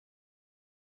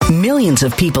Millions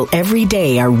of people every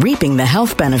day are reaping the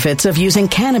health benefits of using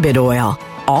cannabis oil,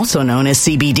 also known as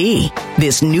CBD.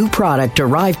 This new product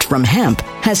derived from hemp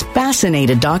has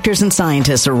fascinated doctors and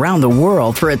scientists around the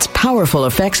world for its powerful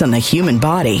effects on the human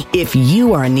body. If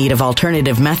you are in need of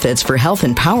alternative methods for health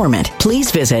empowerment, please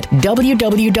visit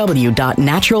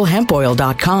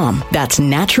www.naturalhempoil.com. That's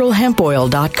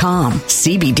naturalhempoil.com.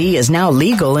 CBD is now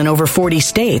legal in over 40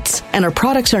 states, and our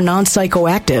products are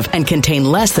non-psychoactive and contain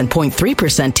less than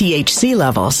 0.3% THC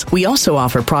levels. We also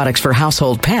offer products for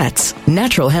household pets.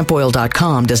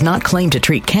 Naturalhempoil.com does not claim to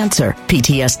treat cancer,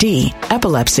 PTSD,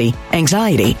 epilepsy,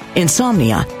 anxiety,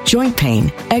 insomnia, joint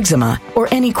pain, eczema, or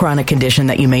any chronic condition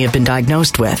that you may have been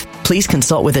diagnosed with. Please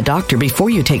consult with a doctor before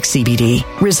you take CBD.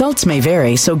 Results may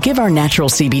vary, so give our natural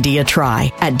CBD a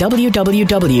try at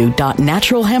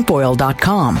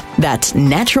www.naturalhempoil.com. That's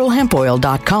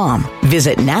naturalhempoil.com.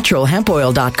 Visit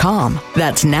naturalhempoil.com.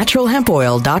 That's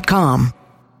naturalhempoil.com.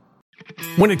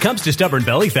 When it comes to stubborn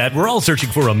belly fat, we're all searching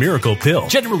for a miracle pill.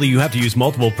 Generally, you have to use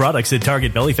multiple products that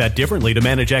target belly fat differently to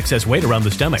manage excess weight around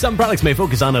the stomach. Some products may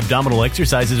focus on abdominal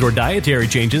exercises or dietary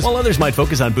changes, while others might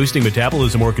focus on boosting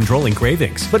metabolism or controlling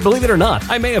cravings. But believe it or not,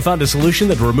 I may have found a solution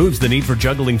that removes the need for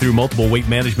juggling through multiple weight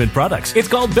management products. It's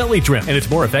called Belly Trim, and it's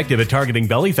more effective at targeting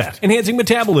belly fat, enhancing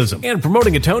metabolism, and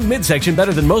promoting a toned midsection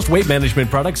better than most weight management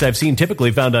products I've seen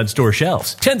typically found on store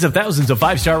shelves. Tens of thousands of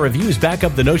 5-star reviews back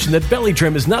up the notion that Belly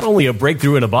Trim is not only a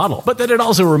breakthrough in a bottle, but that it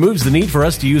also removes the need for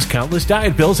us to use countless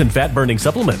diet pills and fat-burning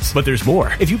supplements. But there's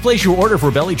more. If you place your order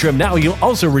for Belly Trim now, you'll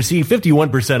also receive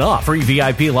 51% off, free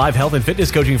VIP live health and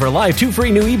fitness coaching for life, 2 free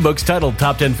new ebooks titled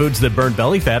Top 10 Foods That Burn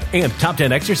Belly Fat and Top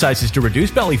 10 Exercises to Reduce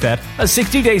Belly Fat, a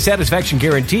 60-day satisfaction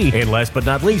guarantee, and last but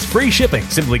not least, free shipping.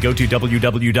 Simply go to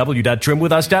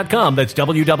www.trimwithus.com. That's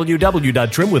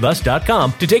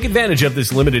www.trimwithus.com to take advantage of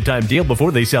this limited time deal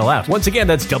before they sell out. Once again,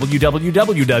 that's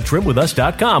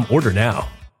www.trimwithus.com. Order now.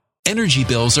 Energy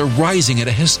bills are rising at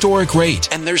a historic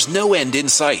rate, and there's no end in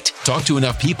sight. Talk to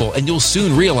enough people, and you'll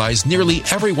soon realize nearly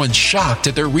everyone's shocked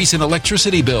at their recent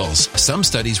electricity bills. Some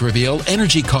studies reveal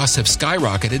energy costs have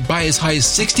skyrocketed by as high as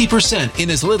 60%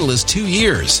 in as little as 2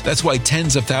 years. That's why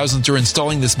tens of thousands are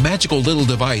installing this magical little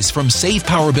device from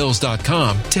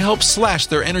SavePowerBills.com to help slash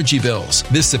their energy bills.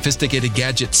 This sophisticated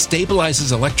gadget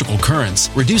stabilizes electrical currents,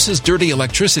 reduces dirty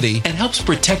electricity, and helps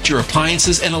protect your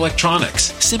appliances and electronics.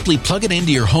 Simply plug it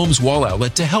into your home's wall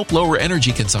outlet to help lower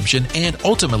energy consumption and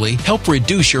ultimately help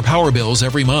reduce your power bills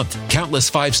every month.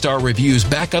 Countless 5-star reviews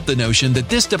back up the notion that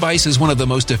this device is one of the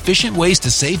most efficient ways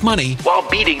to save money while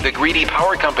beating the greedy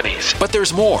power companies. But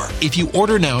there's more. If you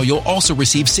order now, you'll also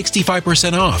receive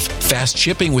 65% off, fast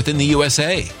shipping within the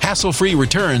USA, hassle-free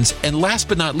returns, and last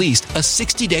but not least, a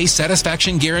 60-day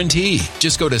satisfaction guarantee.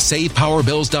 Just go to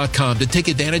SavePowerBills.com to take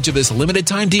advantage of this limited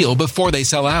time deal before they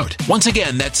sell out. Once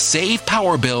again, that's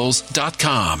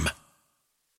SavePowerBills.com.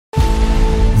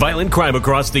 Violent crime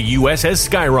across the U.S. has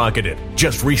skyrocketed.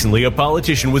 Just recently, a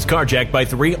politician was carjacked by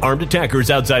 3 armed attackers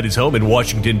outside his home in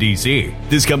Washington, D.C.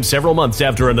 This comes several months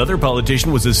after another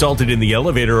politician was assaulted in the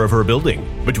elevator of her building.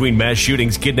 Between mass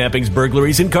shootings, kidnappings,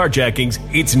 burglaries, and carjackings,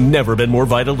 it's never been more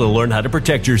vital to learn how to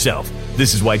protect yourself.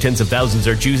 This is why tens of thousands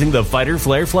are choosing the Fighter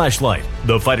Flare flashlight.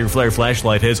 The Fighter Flare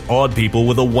flashlight has awed people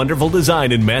with a wonderful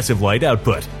design and massive light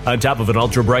output. On top of an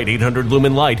ultra-bright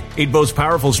 800-lumen light, it boasts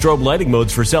powerful strobe lighting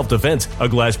modes for self-defense, a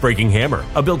glass-breaking hammer,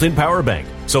 a built-in power bank,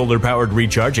 solar-powered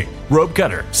recharging, rope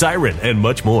cutter, siren, and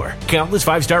much more. Countless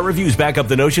 5-star reviews back up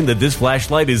the notion that this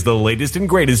flashlight is the latest and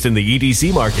greatest in the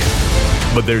EDC market.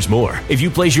 But there's more. If you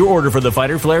place your order for the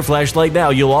Fighter Flare flashlight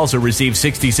now, you'll also receive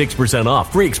 66%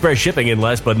 off, free express shipping, and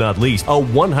last but not least, a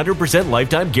 100%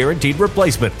 lifetime guaranteed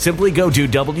replacement. Simply go to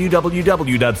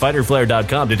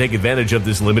www.fighterflare.com to take advantage of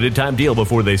this limited time deal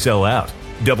before they sell out.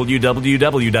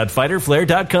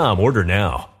 www.fighterflare.com. Order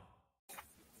now.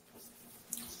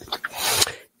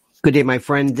 Good day, my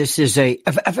friend. This is a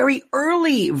very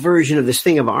early version of this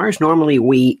thing of ours. Normally,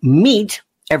 we meet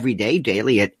every day,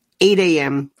 daily, at 8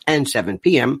 a.m. and 7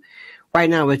 p.m. Right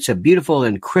now, it's a beautiful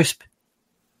and crisp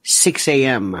 6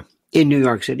 a.m. in New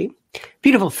York City.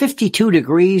 Beautiful 52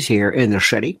 degrees here in the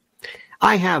city.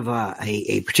 I have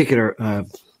a particular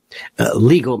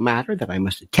legal matter that I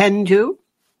must attend to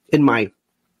in my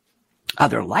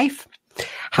other life.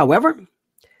 However,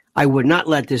 I would not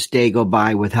let this day go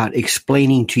by without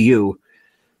explaining to you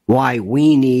why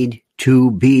we need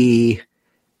to be,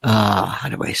 how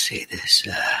do I say this?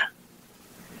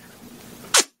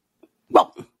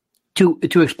 Well, to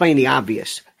explain the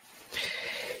obvious.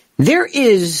 There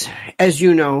is, as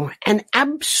you know, an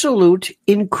absolute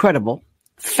incredible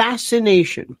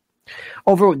fascination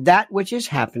over that which is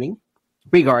happening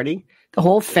regarding the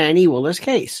whole Fani Willis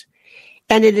case.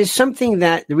 And it is something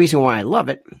that the reason why I love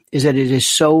it is that it is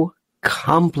so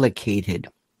complicated.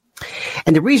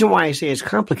 And the reason why I say it's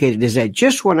complicated is that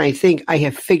just when I think I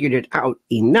have figured it out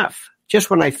enough, just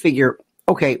when I figure,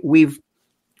 okay, we've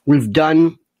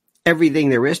done everything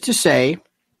there is to say,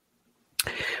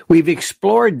 we've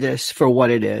explored this for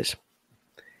what it is,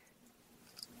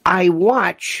 I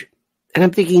watch and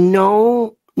I'm thinking,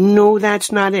 no,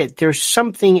 that's not it. There's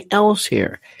something else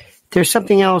here. There's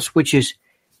something else which is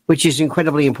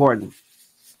incredibly important.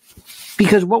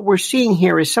 Because what we're seeing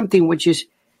here is something which is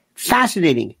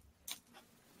fascinating.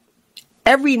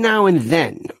 Every now and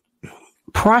then,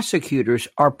 prosecutors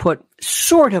are put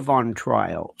sort of on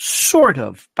trial, sort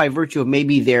of, by virtue of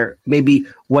maybe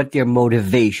what their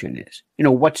motivation is. You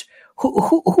know,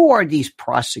 who are these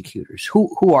prosecutors?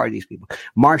 Who are these people?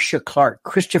 Marcia Clark,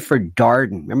 Christopher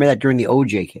Darden. Remember that during the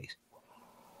OJ case?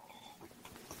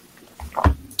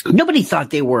 Nobody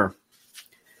thought they were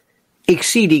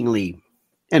exceedingly,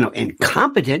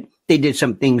 incompetent. They did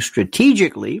some things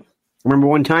strategically. Remember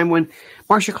one time when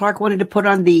Marcia Clark wanted to put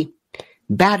on the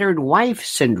battered wife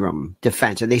syndrome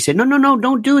defense, and they said, no,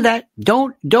 don't do that.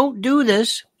 Don't do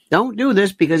this. Don't do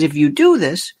this, because if you do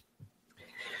this,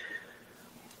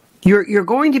 you're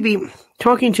going to be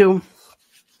talking to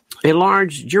a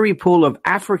large jury pool of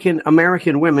African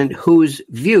American women whose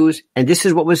views, and this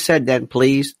is what was said then,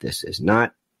 please, this is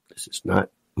not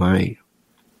my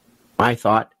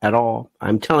thought at all.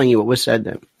 I'm telling you what was said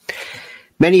then.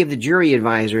 Many of the jury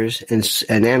advisors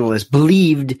and analysts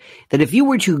believed that if you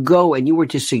were to go and you were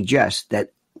to suggest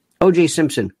that O.J.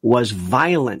 Simpson was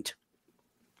violent,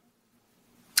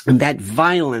 and that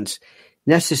violence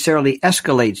necessarily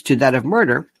escalates to that of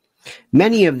murder,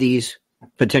 many of these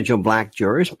potential black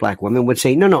jurors, black women, would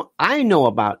say, no, I know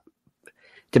about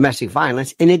domestic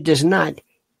violence, and it does not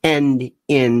end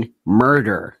in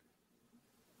murder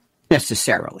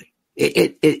necessarily.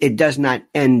 It does not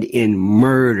end in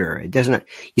murder. It does not.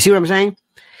 You see what I'm saying?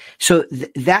 So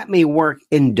that may work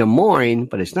in Des Moines,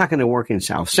 but it's not going to work in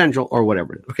South Central or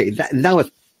whatever. Okay,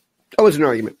 that was an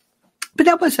argument, but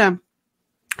that was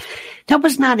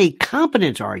not a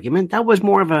competence argument. That was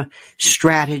more of a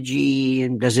strategy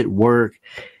and does it work?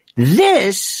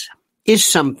 This is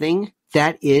something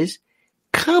that is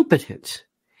competence,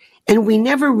 and we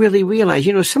never really realize.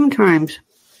 Sometimes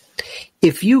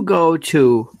if you go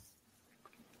to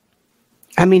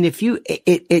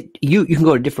you can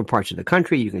go to different parts of the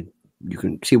country, you can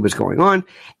see what's going on,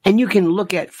 and you can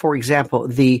look at, for example,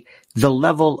 the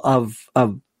level of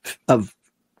how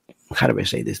do I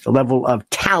say this? The level of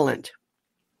talent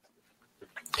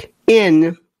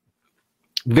in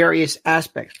various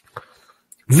aspects.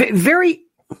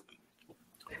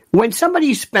 When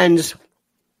somebody spends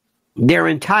their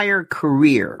entire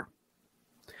career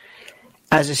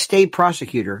as a state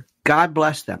prosecutor, God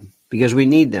bless them, because we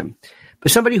need them.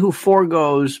 But somebody who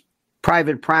forgoes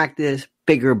private practice,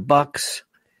 bigger bucks,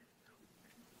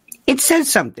 it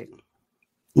says something.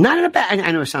 Not in a bad.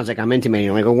 I know it sounds like I'm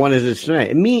intimating. Like, what does it say?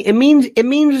 It means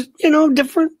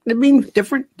different. It means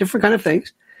different kind of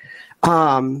things.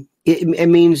 It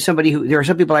means somebody who. There are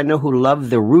some people I know who love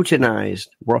the routinized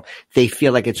world. They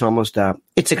feel like it's almost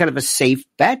it's a kind of a safe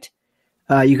bet.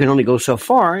 You can only go so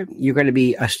far. You're going to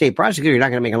be a state prosecutor. You're not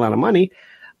going to make a lot of money.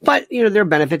 But, there are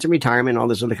benefits in retirement, all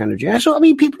this other kind of jazz. So,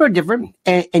 people are different,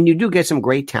 and you do get some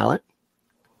great talent.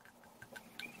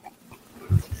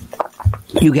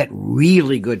 You get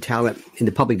really good talent in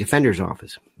the public defender's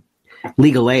office.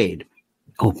 Legal aid.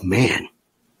 Oh, man.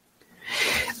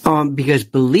 Because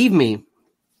believe me,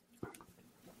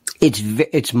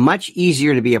 it's much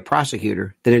easier to be a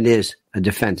prosecutor than it is a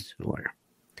defense lawyer.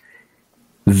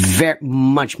 Very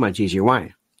much easier.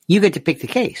 Why? You get to pick the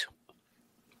case.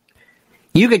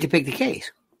 You're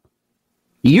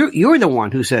the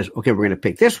one who says, okay, we're going to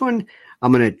pick this one.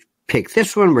 I'm going to pick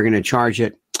this one. We're going to charge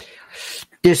it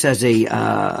this as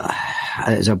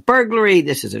a burglary.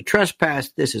 This is a trespass.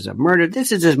 This is a murder.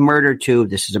 This is a murder too.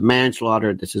 This is a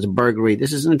manslaughter. This is a burglary.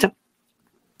 This is an attempt.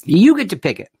 You get to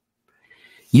pick it.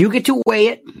 You get to weigh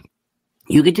it.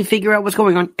 You get to figure out what's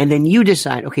going on, and then you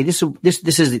decide, okay, this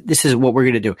is what we're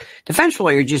going to do. Defense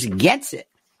lawyer just gets it.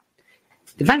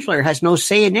 Defense lawyer has no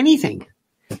say in anything.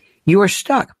 You are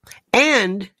stuck.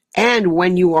 And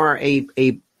when you are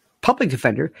a public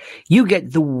defender, you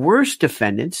get the worst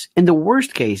defendants in the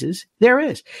worst cases there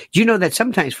is. Do you know that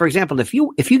sometimes, for example, if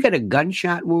you get a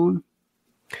gunshot wound,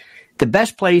 the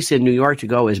best place in New York to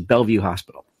go is Bellevue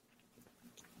Hospital.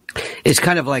 It's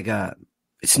kind of like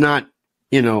it's not,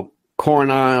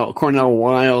 Cornell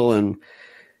Weill and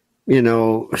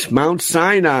Mount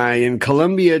Sinai and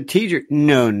Columbia teacher.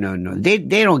 No. They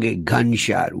don't get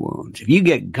gunshot wounds. If you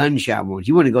get gunshot wounds,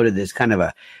 you want to go to this kind of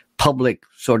a public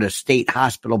sort of state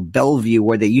hospital, Bellevue,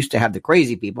 where they used to have the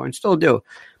crazy people and still do.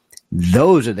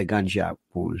 Those are the gunshot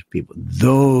wounds people.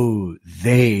 Those,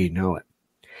 they know it.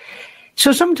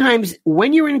 So sometimes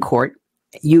when you're in court,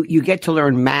 you get to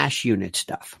learn MASH unit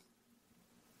stuff.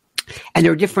 And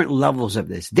there are different levels of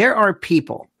this. There are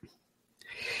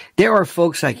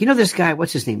folks like, this guy,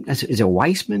 what's his name? Is it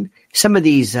Weissman? Some of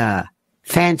these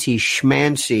fancy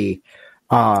schmancy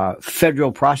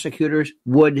federal prosecutors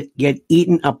would get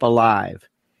eaten up alive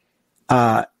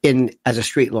as a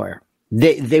street lawyer.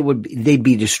 They'd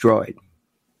be destroyed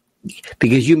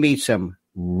because you meet some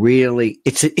really,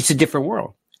 it's a different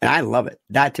world. And I love it.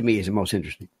 That to me is the most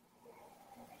interesting.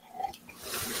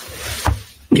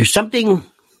 There's something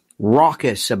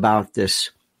raucous about this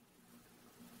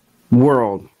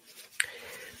world.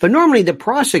 But normally the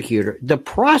prosecutor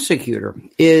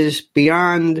is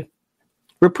beyond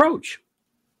reproach.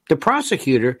 The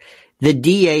prosecutor, the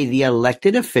DA, the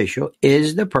elected official,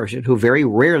 is the person who very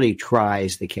rarely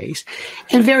tries the case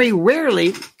and very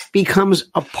rarely becomes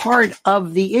a part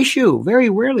of the issue. Very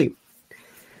rarely.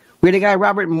 We had a guy,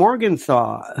 Robert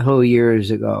Morgenthau, who years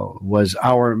ago was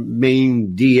our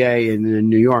main DA in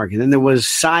New York. And then there was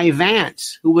Cy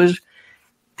Vance, who was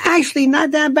actually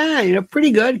not that bad, pretty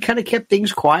good, kind of kept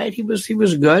things quiet. He was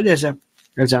good as a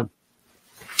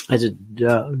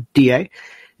DA.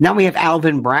 Now we have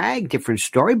Alvin Bragg, different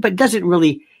story, but doesn't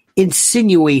really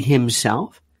insinuate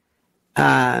himself.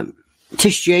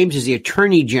 Tish James is the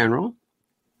Attorney General.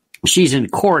 She's in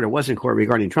court, or was in court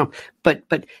regarding Trump.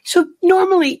 But so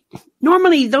normally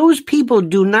those people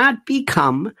do not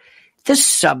become the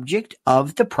subject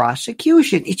of the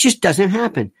prosecution. It just doesn't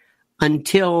happen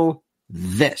until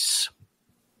this.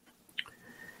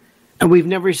 And we've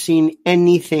never seen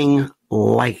anything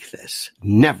like this.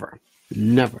 Never,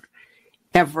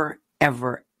 ever.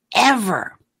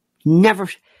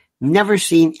 Never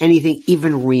seen anything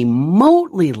even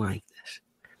remotely like this.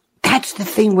 That's the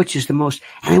thing which is the most,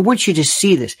 and I want you to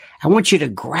see this. I want you to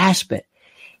grasp it.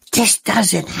 This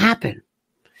doesn't happen.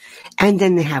 And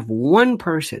then they have one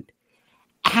person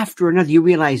after another. You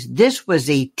realize this was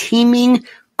a teeming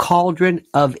cauldron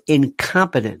of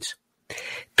incompetence.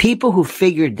 People who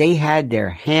figured they had their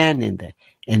hand in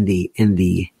the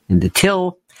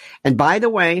till. And by the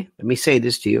way, let me say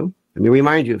this to you. Let me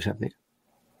remind you of something.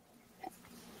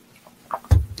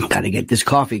 Got to get this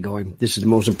coffee going. This is the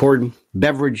most important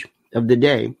beverage of the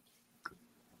day.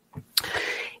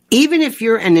 Even if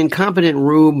you're an incompetent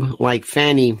rube like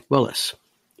Fani Willis,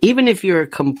 even if you're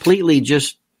completely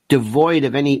just devoid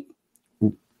of anything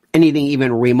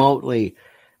even remotely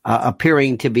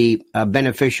appearing to be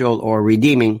beneficial or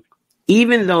redeeming,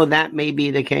 even though that may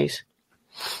be the case,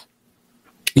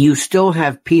 you still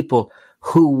have people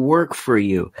who work for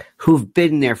you, who've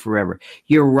been there forever.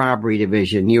 Your robbery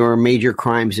division, your major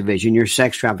crimes division, your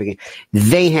sex trafficking,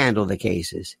 they handle the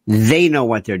cases. They know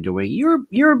what they're doing.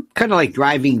 You're kind of like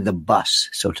driving the bus,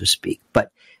 so to speak,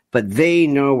 but they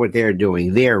know what they're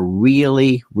doing. They're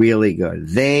really, really good.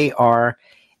 They are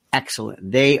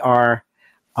excellent. They are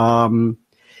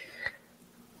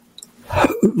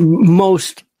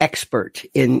most expert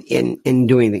in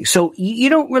doing things. So you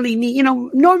don't really need,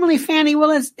 normally Fani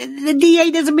Willis, the DA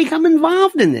doesn't become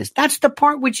involved in this. That's the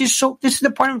part which is this is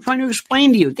the part I'm trying to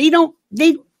explain to you.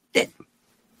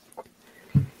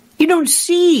 You don't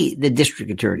see the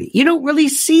district attorney. You don't really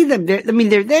see them.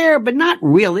 They're there, but not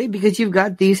really, because you've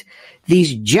got these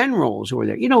generals who are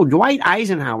there. Dwight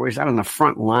Eisenhower is out on the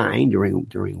front line during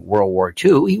World War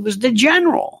II. He was the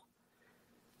general.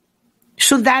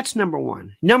 So that's number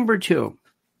one. Number two,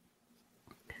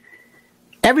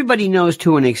 everybody knows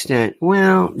to an extent,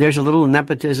 well, there's a little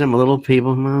nepotism, a little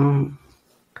people. Well,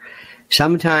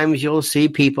 sometimes you'll see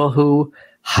people who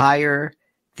hire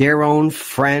their own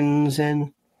friends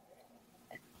and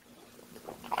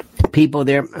people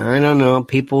they're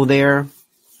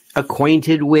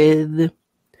acquainted with,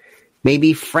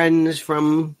 maybe friends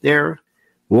from their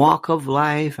walk of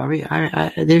life.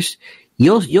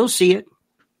 You'll see it.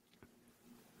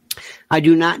 I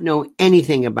do not know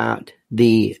anything about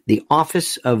the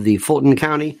office of the Fulton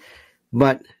County,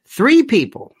 but three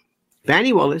people,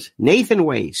 Fani Willis, Nathan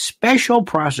Wade, special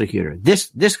prosecutor.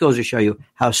 This goes to show you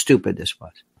how stupid this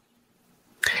was.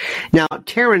 Now,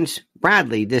 Terrence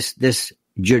Bradley, this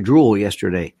jadrul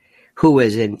yesterday, who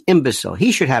is an imbecile,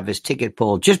 he should have his ticket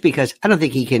pulled just because I don't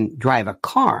think he can drive a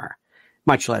car,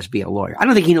 much less be a lawyer. I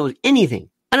don't think he knows anything.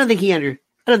 I don't think he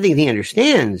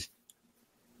understands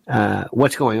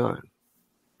what's going on.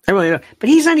 I really don't. But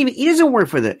he's not even, he doesn't work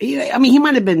for he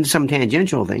might have been some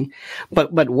tangential thing,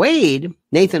 but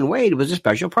Nathan Wade was a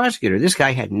special prosecutor. This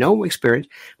guy had no experience,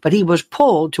 but he was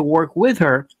pulled to work with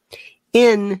her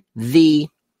in the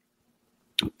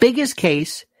biggest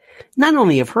case, not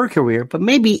only of her career, but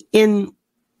maybe in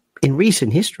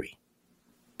recent history.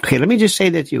 Okay, let me just say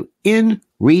that to you. In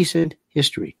recent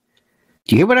history.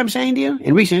 Do you hear what I'm saying to you?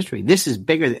 In recent history, this is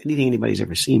bigger than anything anybody's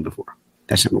ever seen before.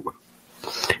 That's number one.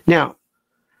 Now,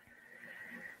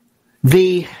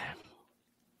 the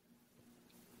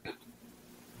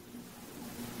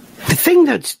thing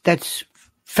that's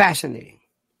fascinating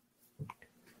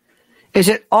is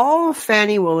that all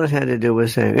Fani Willis had to do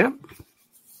was say, yep,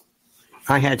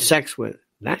 I had sex with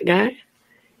that guy.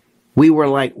 We were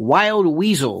like wild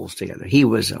weasels together.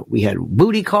 We had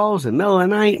booty calls in the middle of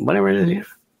the night, whatever it is.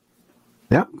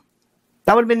 Yeah.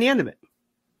 That would have been the end of it.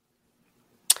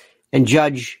 And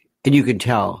you can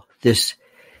tell this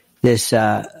Judge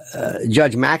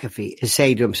McAfee is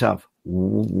saying to himself,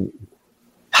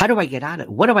 how do I get out of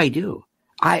it? What do I do?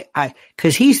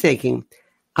 Cause he's thinking,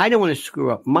 I don't want to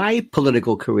screw up my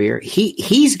political career.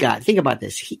 He's got, think about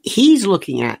this. He's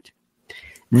looking at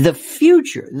the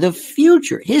future,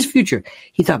 his future.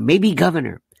 He thought maybe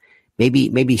governor,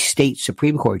 maybe state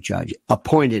Supreme Court judge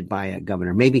appointed by a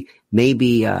governor, maybe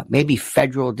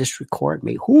federal district court.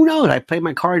 Maybe, who knows? I play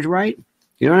my cards right.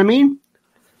 You know what I mean?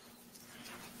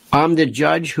 I'm the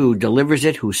judge who delivers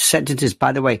it, who sentences.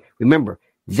 By the way, remember,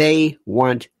 they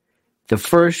want the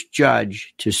first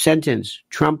judge to sentence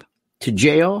Trump to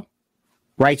jail,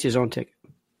 writes his own ticket.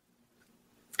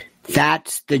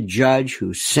 That's the judge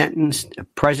who sentenced a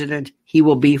president. He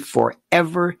will be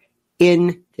forever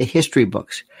in the history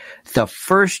books. The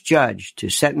first judge to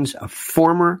sentence a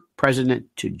former president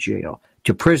to jail,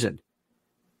 to prison.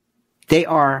 They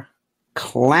are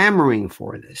clamoring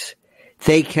for this.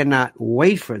 They cannot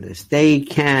wait for this. They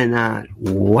cannot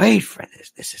wait for this.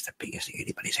 This is the biggest thing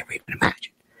anybody's ever even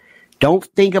imagined. Don't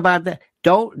think about that.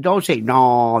 Don't say,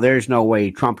 no, there's no way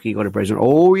Trump can go to prison.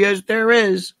 Oh, yes, there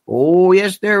is. Oh,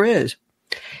 yes, there is.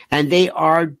 And they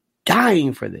are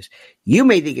dying for this. You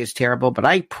may think it's terrible, but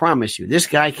I promise you, this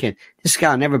guy will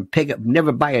never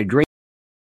buy a drink.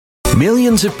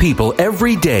 Millions of people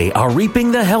every day are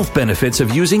reaping the health benefits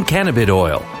of using cannabis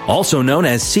oil, also known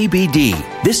as CBD.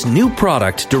 This new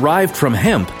product derived from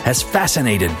hemp has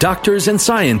fascinated doctors and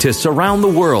scientists around the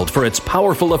world for its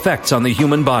powerful effects on the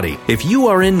human body. If you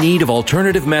are in need of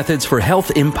alternative methods for health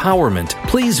empowerment,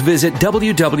 please visit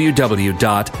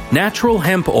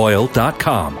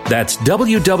www.naturalhempoil.com. That's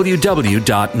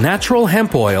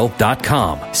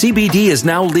www.naturalhempoil.com. CBD is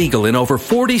now legal in over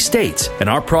 40 states, and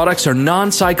our products are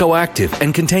non-psychoactive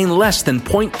and contain less than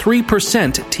 0.3%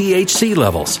 THC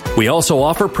levels. We also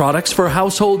offer products for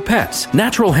household pets.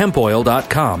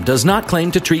 NaturalHempOil.com does not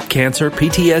claim to treat cancer,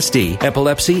 PTSD,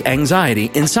 epilepsy,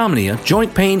 anxiety, insomnia,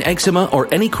 joint pain, eczema, or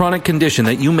any chronic condition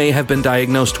that you may have been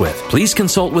diagnosed with. Please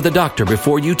consult with a doctor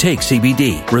before you take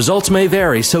CBD. Results may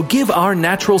vary, so give our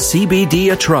natural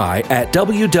CBD a try at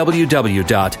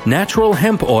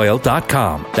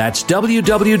www.naturalhempoil.com. That's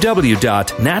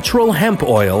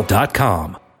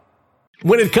www.naturalhempoil.com.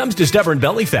 When it comes to stubborn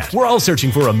belly fat, we're all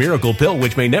searching for a miracle pill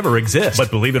which may never exist. But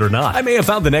believe it or not, I may have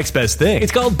found the next best thing.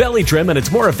 It's called Belly Trim, and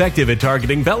it's more effective at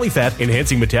targeting belly fat,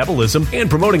 enhancing metabolism, and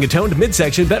promoting a toned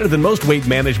midsection better than most weight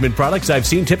management products I've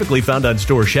seen typically found on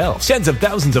store shelves. Tens of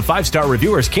thousands of 5-star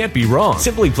reviewers can't be wrong.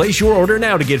 Simply place your order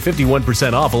now to get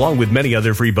 51% off along with many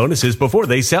other free bonuses before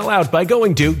they sell out by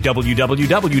going to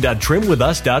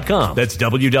www.trimwithus.com. That's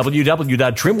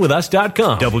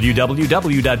www.trimwithus.com.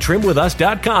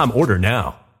 www.trimwithus.com. Order now.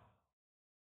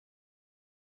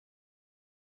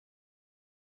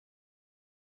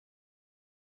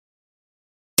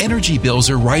 Energy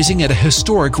bills are rising at a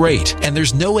historic rate, and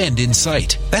there's no end in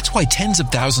sight. That's why tens of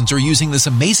thousands are using this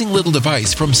amazing little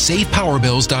device from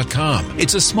SavePowerBills.com.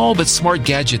 It's a small but smart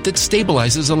gadget that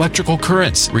stabilizes electrical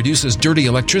currents, reduces dirty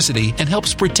electricity, and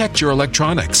helps protect your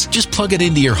electronics. Just plug it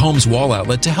into your home's wall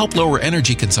outlet to help lower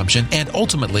energy consumption and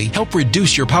ultimately help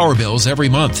reduce your power bills every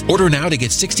month. Order now to get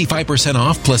 65%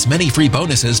 off plus many free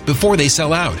bonuses before they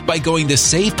sell out by going to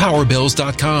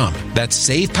SavePowerBills.com. That's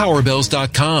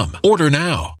SavePowerBills.com. Order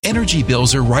now. Energy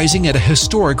bills are rising at a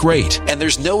historic rate, and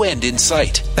there's no end in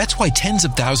sight. That's why tens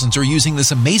of thousands are using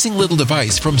this amazing little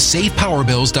device from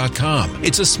SavePowerBills.com.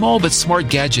 It's a small but smart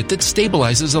gadget that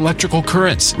stabilizes electrical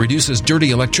currents, reduces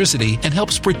dirty electricity, and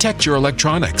helps protect your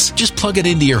electronics. Just plug it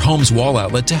into your home's wall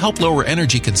outlet to help lower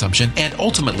energy consumption and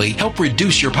ultimately help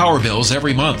reduce your power bills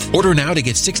every month. Order now to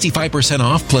get 65%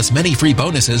 off plus many free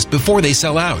bonuses before they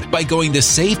sell out by going to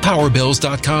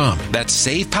SavePowerBills.com. That's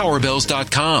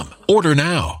SavePowerBills.com. Order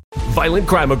now. Violent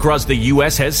crime across the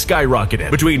U.S. has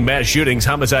skyrocketed. Between mass shootings,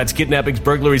 homicides, kidnappings,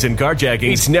 burglaries, and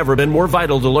carjacking, it's never been more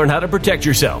vital to learn how to protect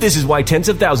yourself. This is why tens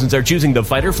of thousands are choosing the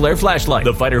Fighter Flare flashlight.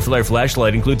 The Fighter Flare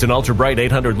flashlight includes an ultra-bright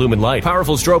 800 lumen light,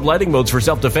 powerful strobe lighting modes for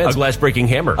self-defense, a glass-breaking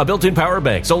hammer, a built-in power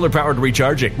bank, solar-powered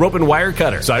recharging, rope and wire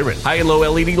cutter, siren, high and low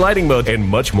LED lighting mode, and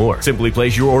much more. Simply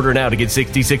place your order now to get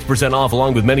 66% off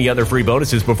along with many other free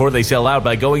bonuses before they sell out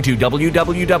by going to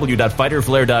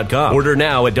www.fighterflare.com. Order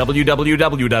now at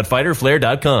www.fighterflare.com.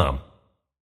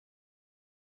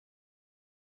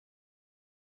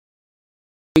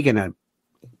 Speaking of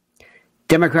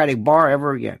Democratic bar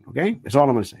ever again, okay? That's all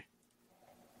I'm going to say.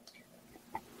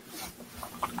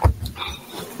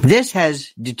 This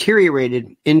has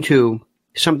deteriorated into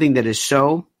something that is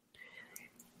so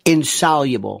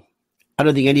insoluble. I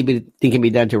don't think anything can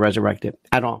be done to resurrect it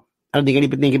at all. I don't think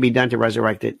anything can be done to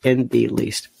resurrect it in the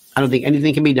least. I don't think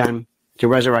anything can be done to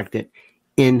resurrect it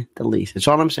in the least. That's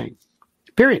all I'm saying.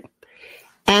 Period.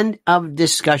 End of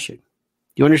discussion. Do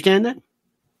you understand that?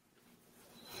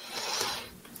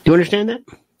 Do you understand that?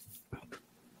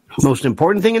 Most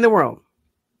important thing in the world.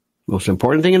 Most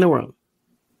important thing in the world.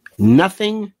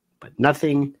 Nothing but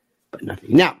nothing but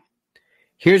nothing. Now,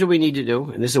 here's what we need to do,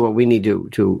 and this is what we need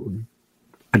to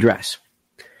address.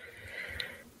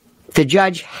 The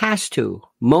judge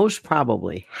most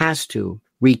probably has to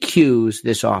recuse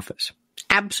this office.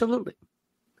 Absolutely.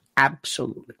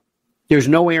 Absolutely. There's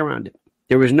no way around it.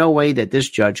 There is no way that this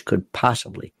judge could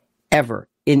possibly ever,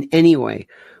 in any way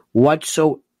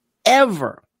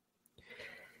whatsoever,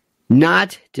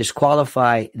 not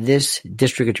disqualify this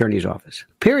district attorney's office.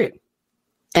 Period.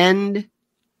 End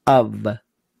of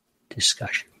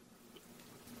discussion.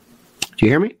 Do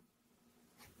you hear me?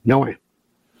 No way.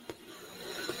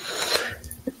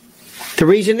 The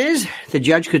reason is the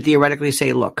judge could theoretically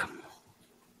say, look,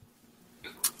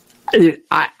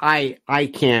 I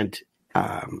can't,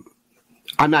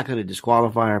 I'm not going to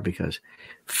disqualify her because,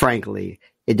 frankly,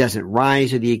 it doesn't rise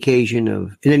to the occasion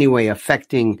of in any way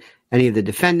affecting any of the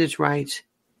defendant's rights.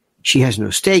 She has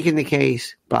no stake in the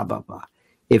case, blah, blah, blah.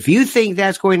 If you think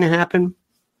that's going to happen,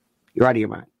 you're out of your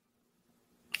mind.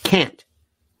 Can't.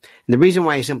 And the reason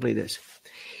why is simply this.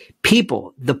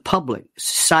 People, the public,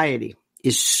 society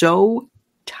is so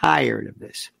tired of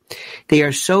this. They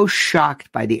are so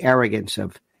shocked by the arrogance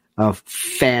of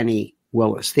Fani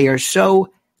Willis. They are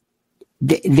so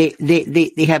they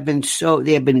have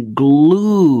been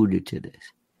glued to this.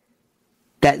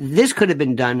 That this could have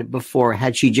been done before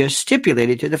had she just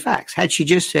stipulated to the facts. Had she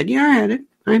just said, yeah, I had it,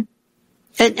 right?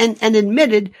 And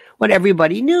admitted what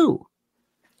everybody knew.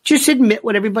 Just admit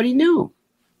what everybody knew.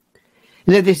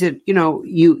 And then they said,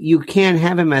 you can't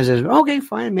have him as okay,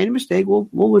 fine, I made a mistake. We'll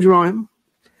withdraw him.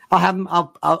 I'll have him.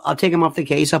 I'll take him off the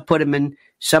case. I'll put him in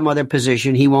some other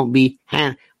position. He won't be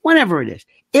whatever it is.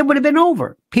 It would have been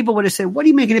over. People would have said, "What are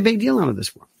you making a big deal out of this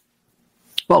for?"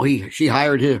 Well, she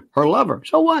hired her lover.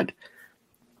 So what?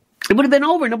 It would have been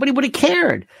over. Nobody would have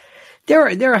cared. There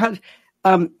are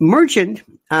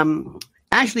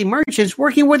Ashley Merchant's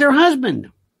working with her husband.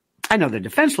 I know they're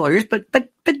defense lawyers, but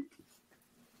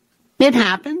it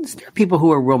happens. There are people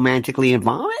who are romantically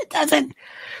involved. It doesn't.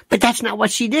 But that's not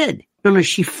what she did. No,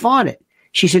 she fought it.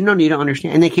 She said, no, you don't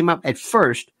understand. And they came up at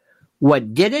first.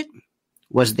 What did it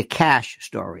was the cash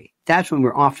story. That's when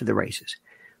we're off to the races.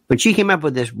 But she came up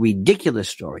with this ridiculous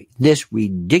story, this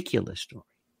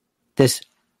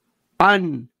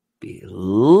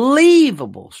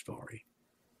unbelievable story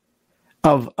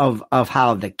of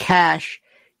how the cash,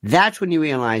 that's when you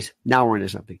realize now we're into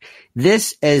something.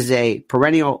 This is a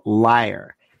perennial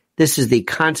liar. This is the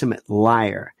consummate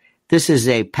liar. This is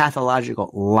a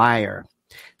pathological liar.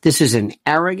 This is an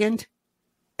arrogant,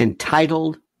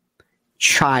 entitled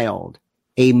child,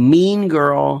 a mean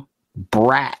girl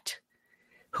brat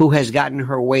who has gotten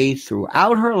her way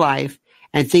throughout her life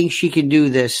and thinks she can do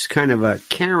this kind of a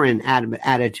Karen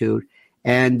attitude.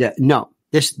 And no,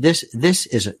 this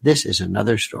is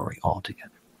another story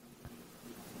altogether.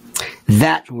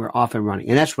 That we're off and running.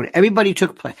 And that's when everybody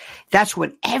took place. That's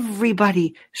when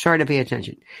everybody started to pay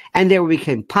attention. And there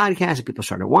became podcasts and people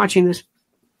started watching this.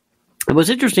 It was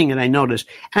interesting that I noticed,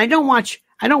 and I don't watch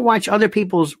other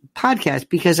people's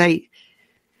podcasts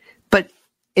but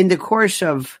in the course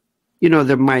of, my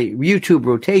YouTube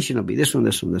rotation will be this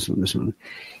one.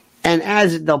 And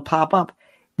as they'll pop up,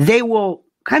 they will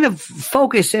kind of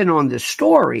focus in on the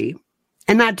story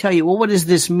and not tell you, well, what does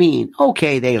this mean?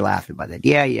 Okay, they laughed about that.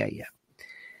 Yeah.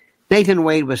 Nathan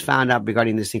Wade was found out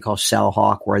regarding this thing called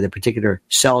CellHawk, where the particular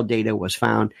cell data was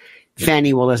found.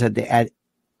 Fani Willis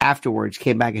afterwards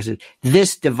came back and said,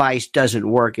 this device doesn't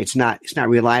work. It's not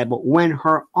reliable when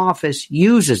her office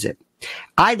uses it.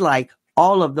 I'd like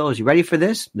all of those, you ready for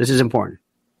this? This is important.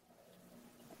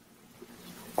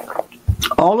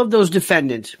 All of those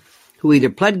defendants who either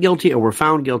pled guilty or were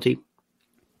found guilty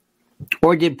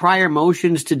or did prior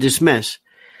motions to dismiss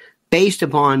based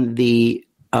upon the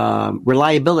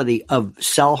reliability of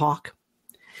CellHawk,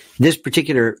 this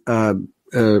particular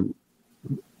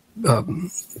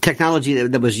technology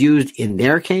that was used in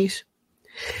their case,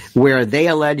 where they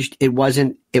alleged it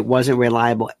wasn't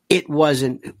reliable, it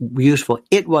wasn't useful,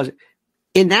 it wasn't.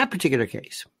 In that particular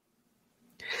case,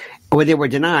 where they were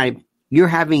denied, you're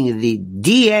having the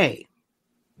DA,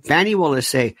 Fani Willis,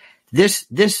 say this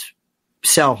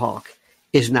CellHawk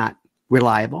is not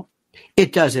reliable.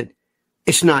 It doesn't.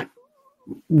 It's not.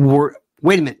 Wait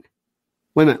a minute.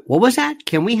 What was that?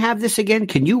 Can we have this again?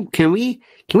 Can we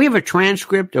have a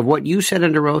transcript of what you said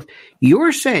under oath?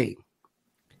 You're saying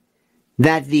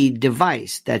that the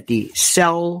device, that the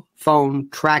cell phone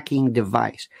tracking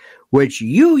device, which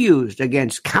you used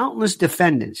against countless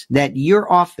defendants, that your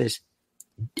office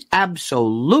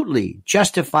absolutely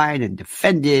justified and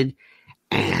defended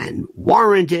and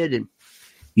warranted, and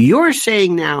you're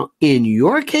saying now in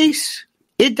your case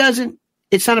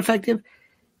it's not effective,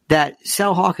 that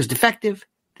CellHawk is defective,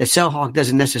 that CellHawk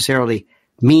doesn't necessarily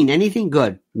mean anything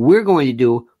good. We're going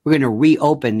to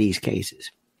reopen these cases.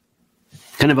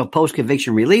 Kind of a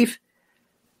post-conviction relief.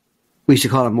 We used to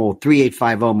call them old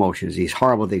 3850 motions, these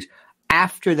horrible things.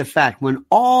 After the fact, when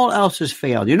all else has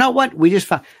failed. You know what? We just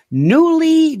found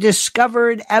newly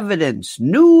discovered evidence.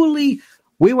 We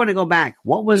want to go back.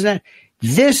 What was that?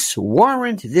 This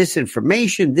warrant, this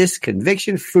information, this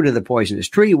conviction, fruit of the poisonous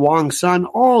tree, Wong Sun,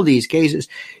 all these cases.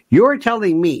 You're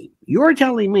telling me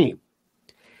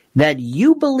that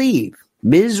you believe,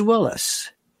 Ms.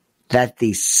 Willis, that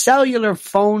the cellular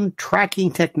phone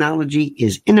tracking technology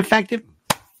is ineffective?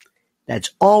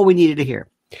 That's all we needed to hear.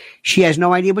 She has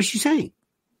no idea what she's saying.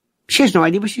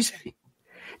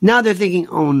 Now they're thinking,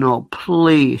 oh no,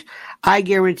 please. I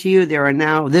guarantee you there are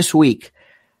now, this week,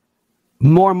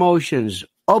 more motions,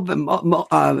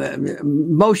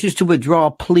 motions to withdraw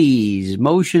pleas,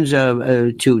 motions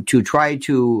to try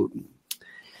to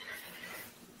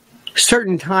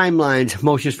certain timelines,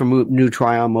 motions for new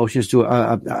trial, motions to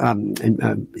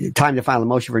time to file a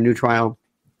motion for a new trial,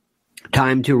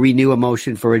 time to renew a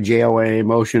motion for a JOA,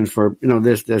 motion for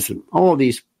this, and all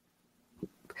these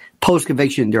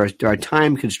post-conviction. There are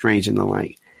time constraints and the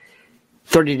like.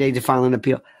 30 days to file an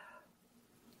appeal.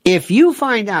 If you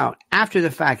find out after the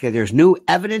fact that there's new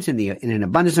evidence in an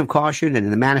abundance of caution and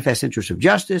in the manifest interest of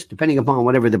justice, depending upon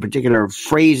whatever the particular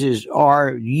phrases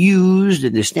are used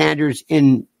in the standards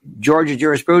in Georgia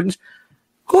jurisprudence,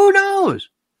 who knows?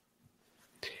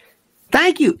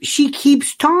 Thank you. She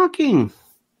keeps talking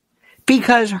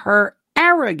because her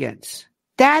arrogance,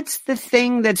 that's the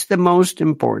thing that's the most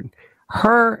important.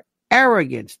 Her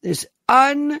arrogance, this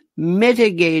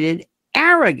unmitigated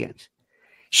arrogance.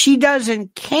 She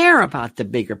doesn't care about the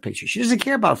bigger picture. She doesn't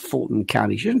care about Fulton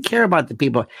County. She doesn't care about the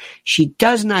people. She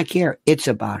does not care. It's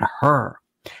about her.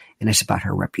 And it's about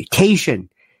her reputation.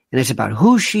 And it's about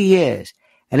who she is.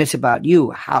 And it's about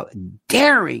you. How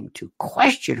daring to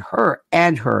question her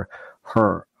and her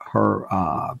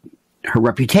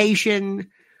reputation,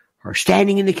 her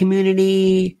standing in the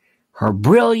community, her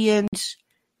brilliance.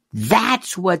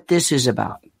 That's what this is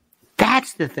about.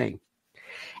 That's the thing.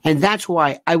 And that's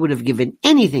why I would have given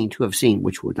anything to have seen,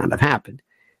 which would not have happened,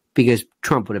 because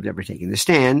Trump would have never taken the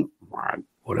stand. I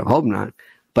would have hoped not,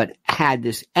 but had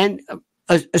this. And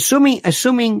assuming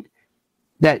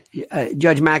that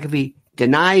Judge McAfee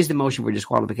denies the motion for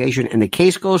disqualification and the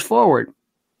case goes forward,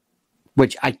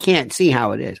 which I can't see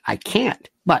how it is. I can't.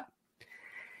 But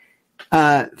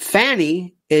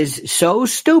Fani is so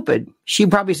stupid,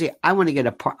 she'd probably say, I want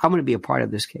to be a part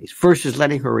of this case, versus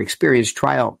letting her experienced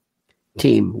trial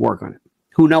team work on it,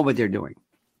 who know what they're doing.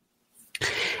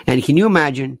 And can you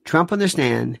imagine Trump on the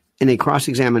stand in a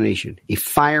cross-examination, a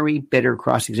fiery, bitter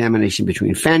cross-examination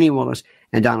between Fani Willis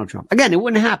and Donald Trump? Again, it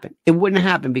wouldn't happen. It wouldn't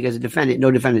happen because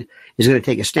no defendant is going to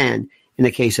take a stand in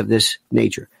a case of this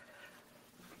nature.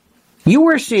 You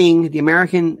are seeing the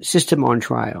American system on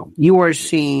trial. You are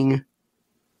seeing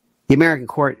the American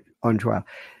court on trial.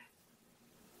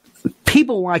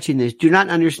 People watching this do not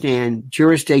understand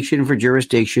jurisdiction for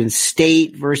jurisdiction,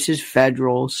 state versus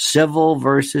federal, civil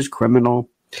versus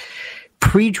criminal,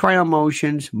 pretrial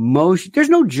motions. There's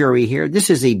no jury here.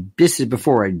 This is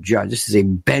before a judge. This is a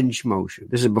bench motion.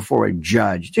 This is before a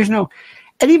judge. And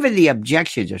even the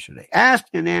objections yesterday, asked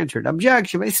and answered,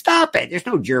 objection. Stop it. There's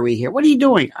no jury here. What are you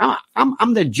doing?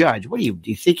 I'm the judge. What are you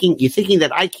thinking? You thinking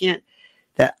that I can't,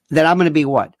 that I'm going to be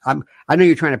what? I know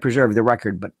you're trying to preserve the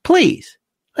record, but please.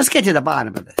 Let's get to the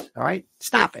bottom of this, all right?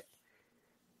 Stop it.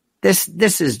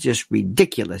 This is just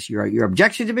ridiculous. Your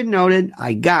objections have been noted.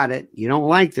 I got it. You don't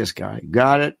like this guy.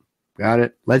 Got it.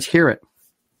 Let's hear it.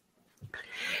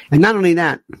 And not only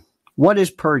that, what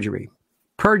is perjury?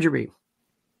 Perjury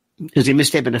is a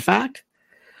misstatement of fact.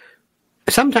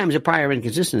 Sometimes a prior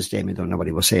inconsistent statement, though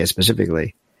nobody will say it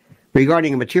specifically,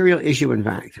 regarding a material issue in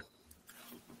fact.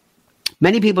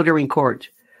 Many people during court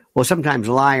will sometimes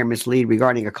lie or mislead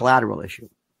regarding a collateral issue.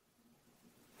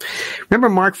 Remember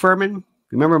Mark Furman?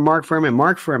 Mark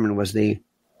Furman was the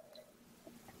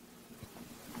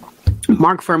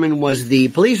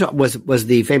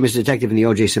famous detective in the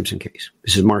O.J. Simpson case.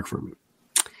 This is Mark Furman.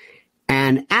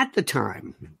 And at the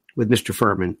time with Mr.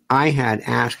 Furman, I had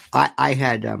him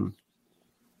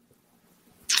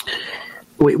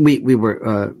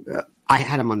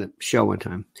on the show one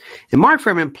time. And Mark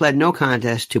Furman pled no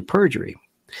contest to perjury.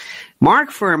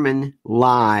 Mark Furman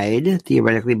lied,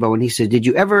 theoretically, but when he said, did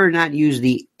you ever not use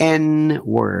the N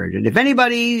word? And if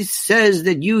anybody says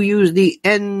that you use the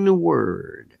N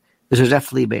word, this was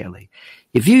F. Lee Bailey.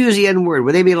 If you use the N word,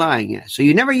 would they be lying? Yes. So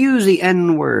you never use the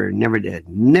N word. Never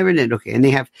did. Okay. And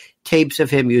they have tapes of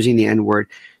him using the N word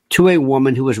to a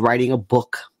woman who was writing a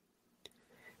book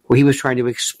where he was trying to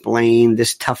explain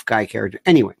this tough guy character.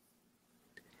 Anyway,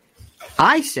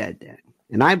 I said that,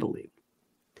 and I believe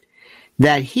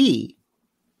that he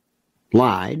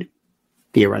lied,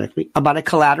 theoretically, about a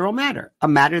collateral matter, a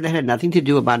matter that had nothing to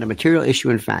do about a material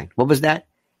issue in fact. What was that?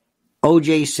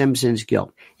 O.J. Simpson's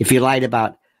guilt. If you lied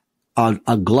about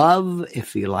a glove,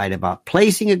 if you lied about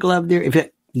placing a glove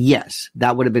there, yes,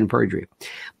 that would have been perjury.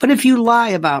 But if you lie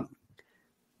about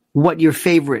what your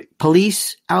favorite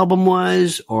Police album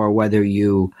was, or whether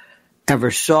you ever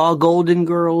saw Golden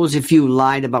Girls, if you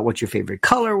lied about what your favorite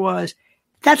color was,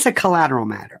 that's a collateral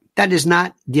matter. That is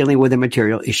not dealing with a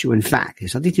material issue in fact. It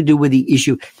has nothing to do with the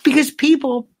issue, because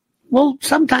people will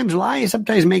sometimes lie and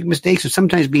sometimes make mistakes or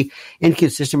sometimes be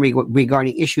inconsistent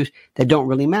regarding issues that don't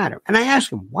really matter. And I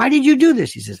asked him, why did you do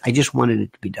this? He says, I just wanted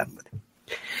it to be done with.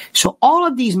 So all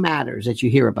of these matters that you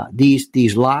hear about,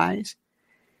 these lies,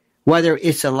 whether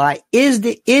it's a lie, is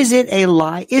it a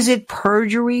lie? Is it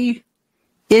perjury?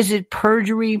 Is it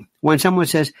perjury when someone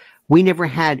says, we never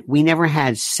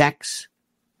had sex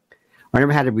or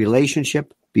never had a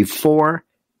relationship before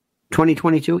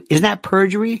 2022? Is that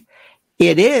perjury?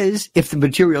 It is if the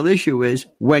material issue is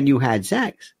when you had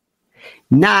sex,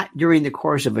 not during the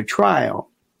course of a trial.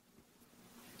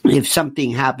 If something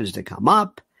happens to come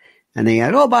up and they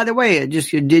add, oh, by the way,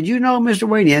 did you know Mr.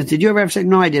 Wayne? Yes. Did you ever have sex?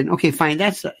 No, I didn't. Okay, fine.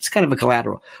 It's kind of a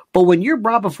collateral. But when you're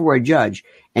brought before a judge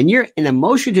and you're in a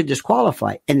motion to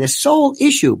disqualify, and the sole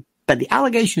issue, but the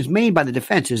allegations made by the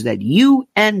defense is that you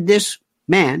and this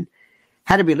man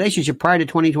had a relationship prior to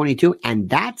 2022, and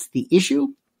that's the issue.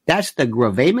 That's the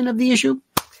gravamen of the issue,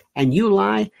 and you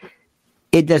lie,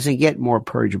 it doesn't get more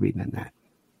perjury than that.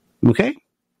 Okay?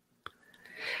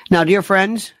 Now, dear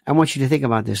friends, I want you to think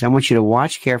about this. I want you to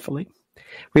watch carefully.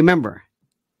 Remember,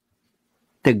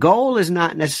 the goal is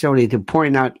not necessarily to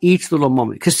point out each little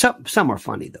moment, because some are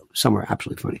funny, though. Some are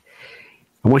absolutely funny.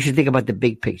 I want you to think about the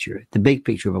big picture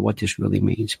of what this really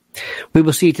means. We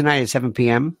will see you tonight at 7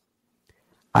 p.m.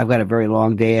 I've got a very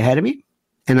long day ahead of me,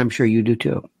 and I'm sure you do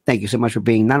too. Thank you so much for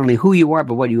being not only who you are,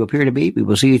 but what you appear to be. We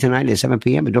will see you tonight at 7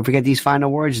 p.m. And don't forget these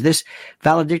final words, this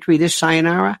valedictory, this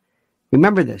sayonara.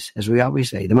 Remember this, as we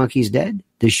always say, the monkey's dead.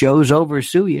 The show's over.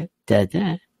 Sue ya.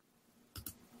 Da-da.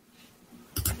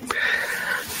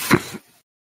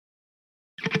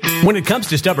 When it comes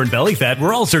to stubborn belly fat,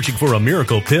 we're all searching for a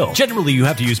miracle pill. Generally, you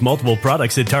have to use multiple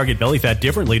products that target belly fat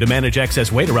differently to manage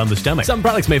excess weight around the stomach. Some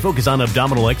products may focus on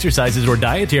abdominal exercises or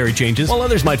dietary changes, while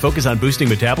others might focus on boosting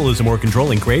metabolism or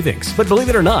controlling cravings. But believe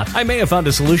it or not, I may have found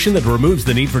a solution that removes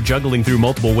the need for juggling through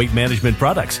multiple weight management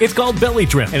products. It's called Belly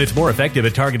Trim, and it's more effective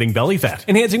at targeting belly fat,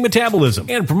 enhancing metabolism,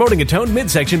 and promoting a toned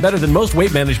midsection better than most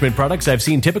weight management products I've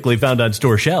seen typically found on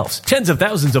store shelves. Tens of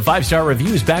thousands of 5-star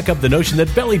reviews back up the notion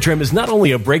that Belly Trim is not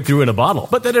only a breakthrough in a bottle,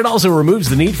 but that it also removes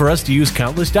the need for us to use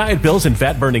countless diet pills and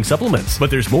fat-burning supplements. But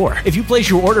there's more. If you place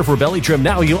your order for Belly Trim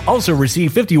now, you'll also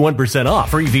receive 51%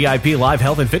 off, free VIP live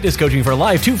health and fitness coaching for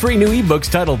life, 2 free new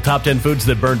ebooks titled Top 10 Foods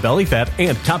That Burn Belly Fat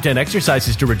and Top 10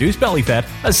 Exercises to Reduce Belly Fat,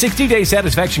 a 60-day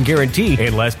satisfaction guarantee,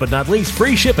 and last but not least,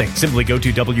 free shipping. Simply go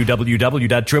to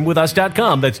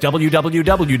www.trimwithus.com. That's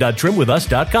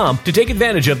www.trimwithus.com to take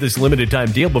advantage of this limited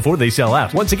time deal before they sell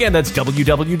out. Once again, that's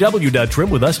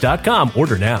www.trimwithus.com.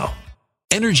 Order now.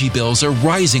 Energy bills are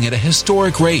rising at a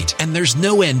historic rate, and there's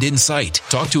no end in sight.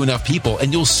 Talk to enough people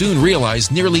and you'll soon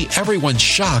realize nearly everyone's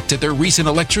shocked at their recent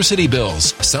electricity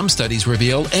bills. Some studies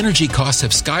reveal energy costs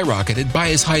have skyrocketed by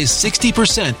as high as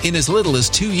 60% in as little as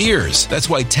 2 years. That's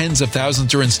why tens of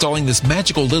thousands are installing this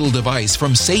magical little device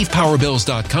from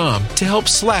SavePowerBills.com to help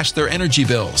slash their energy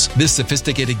bills. This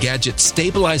sophisticated gadget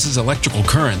stabilizes electrical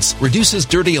currents, reduces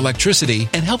dirty electricity,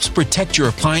 and helps protect your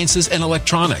appliances and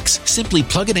electronics. Simply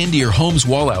plug it into your home's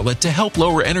wall outlet to help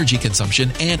lower energy consumption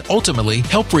and ultimately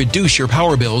help reduce your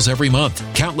power bills every month.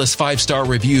 Countless 5-star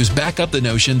reviews back up the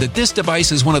notion that this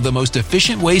device is one of the most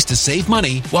efficient ways to save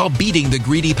money while beating the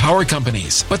greedy power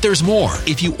companies. But there's more.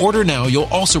 If you order now, you'll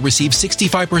also receive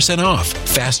 65% off,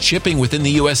 fast shipping within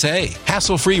the USA,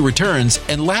 hassle-free returns,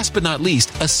 and last but not least,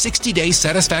 a 60-day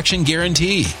satisfaction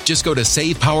guarantee. Just go to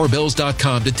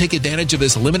SavePowerBills.com to take advantage of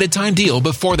this limited time deal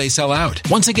before they sell out.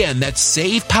 Once again, that's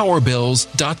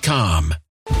SavePowerBills.com.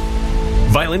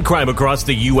 Violent crime across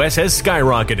the U.S. has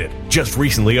skyrocketed. Just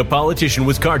recently, a politician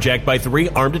was carjacked by 3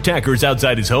 armed attackers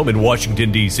outside his home in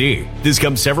Washington, D.C. This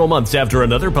comes several months after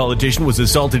another politician was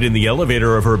assaulted in the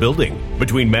elevator of her building.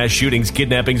 Between mass shootings,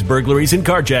 kidnappings, burglaries, and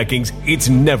carjackings, it's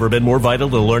never been more vital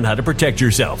to learn how to protect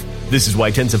yourself. This is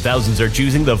why tens of thousands are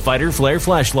choosing the Fighter Flare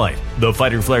flashlight. The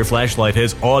Fighter Flare flashlight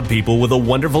has awed people with a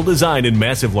wonderful design and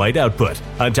massive light output.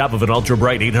 On top of an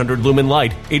ultra-bright 800 lumen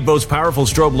light, it boasts powerful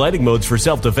strobe lighting modes for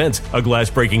self-defense, a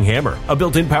glass-breaking hammer, a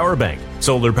built-in power bank,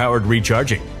 solar-powered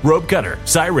recharging, rope cutter,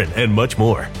 siren, and much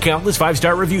more. Countless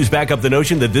 5-star reviews back up the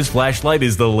notion that this flashlight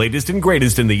is the latest and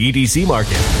greatest in the EDC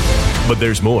market. But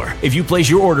there's more. If you place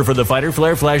your order for the Fighter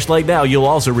Flare flashlight now, you'll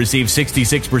also receive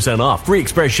 66% off, free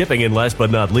express shipping, and last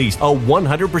but not least, a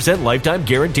 100% lifetime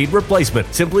guaranteed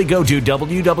replacement. Simply go to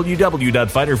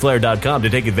www.fighterflare.com to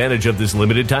take advantage of this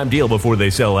limited time deal before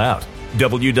they sell out.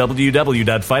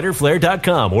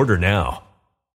 www.fighterflare.com. Order now.